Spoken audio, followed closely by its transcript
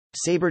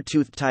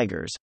Saber-toothed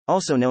tigers,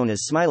 also known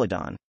as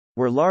Smilodon,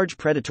 were large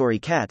predatory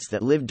cats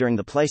that lived during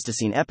the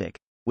Pleistocene epoch,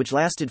 which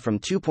lasted from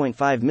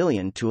 2.5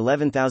 million to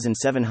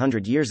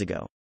 11,700 years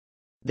ago.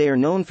 They are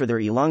known for their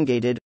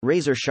elongated,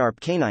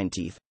 razor-sharp canine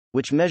teeth,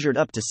 which measured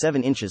up to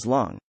 7 inches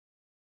long.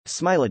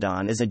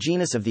 Smilodon is a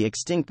genus of the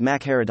extinct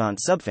Machaerodont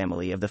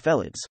subfamily of the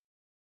felids.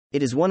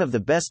 It is one of the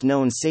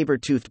best-known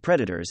saber-toothed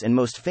predators and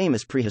most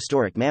famous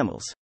prehistoric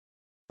mammals.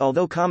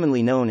 Although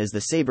commonly known as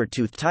the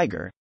saber-toothed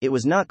tiger, it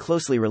was not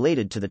closely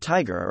related to the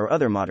tiger or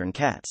other modern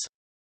cats.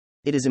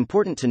 It is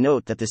important to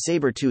note that the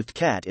saber-toothed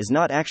cat is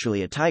not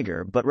actually a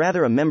tiger but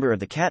rather a member of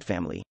the cat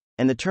family,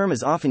 and the term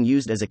is often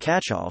used as a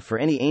catch-all for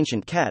any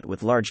ancient cat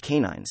with large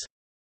canines.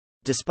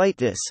 Despite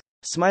this,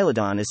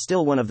 Smilodon is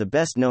still one of the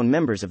best-known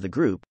members of the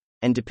group,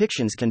 and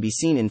depictions can be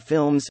seen in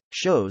films,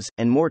 shows,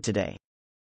 and more today.